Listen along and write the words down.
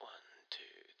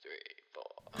three, four.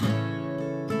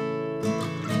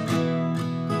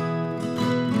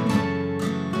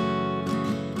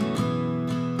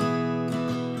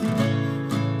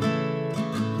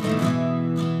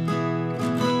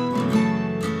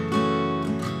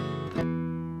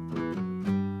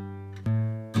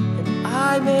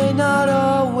 I may not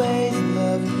always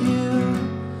love you,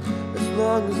 as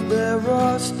long as there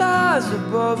are stars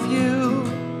above you.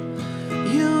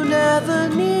 You never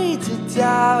need to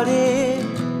doubt it,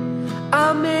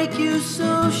 I'll make you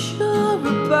so sure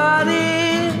about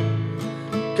it.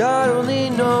 God only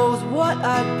knows what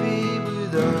I'd be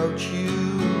without you.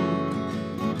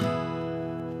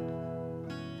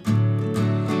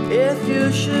 If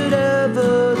you should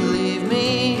ever leave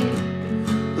me,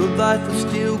 the life would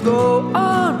still go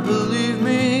on, believe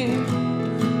me.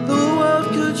 The world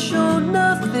could show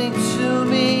nothing to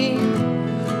me,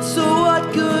 so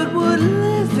what good would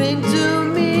living do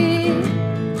me?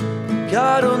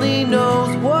 God only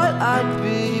knows what I'd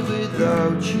be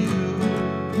without you.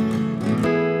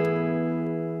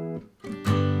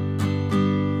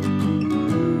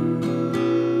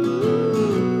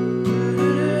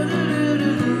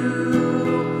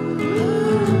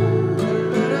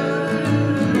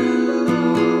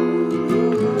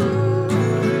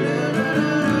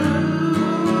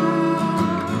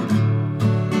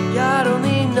 God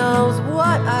only knows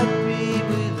what I'd be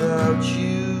without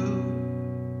you.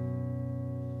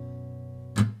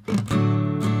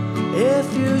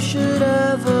 If you should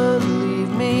ever leave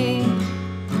me,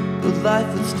 the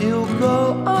life would still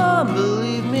go on,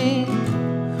 believe me.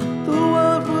 The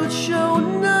world would show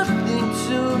nothing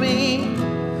to me,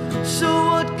 so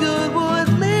what good would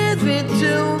living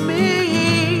do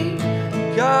me?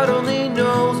 God only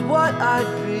knows what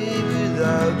I'd be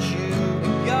without you.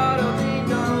 God only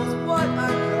knows what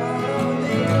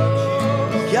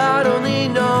God only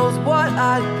knows what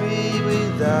I'd be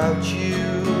without you.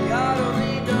 God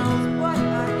only knows what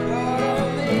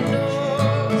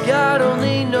God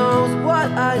only knows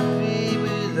what I'd be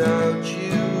without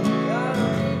you.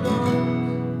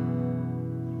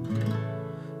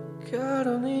 God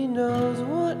only knows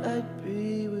what I'd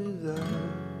be without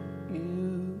you.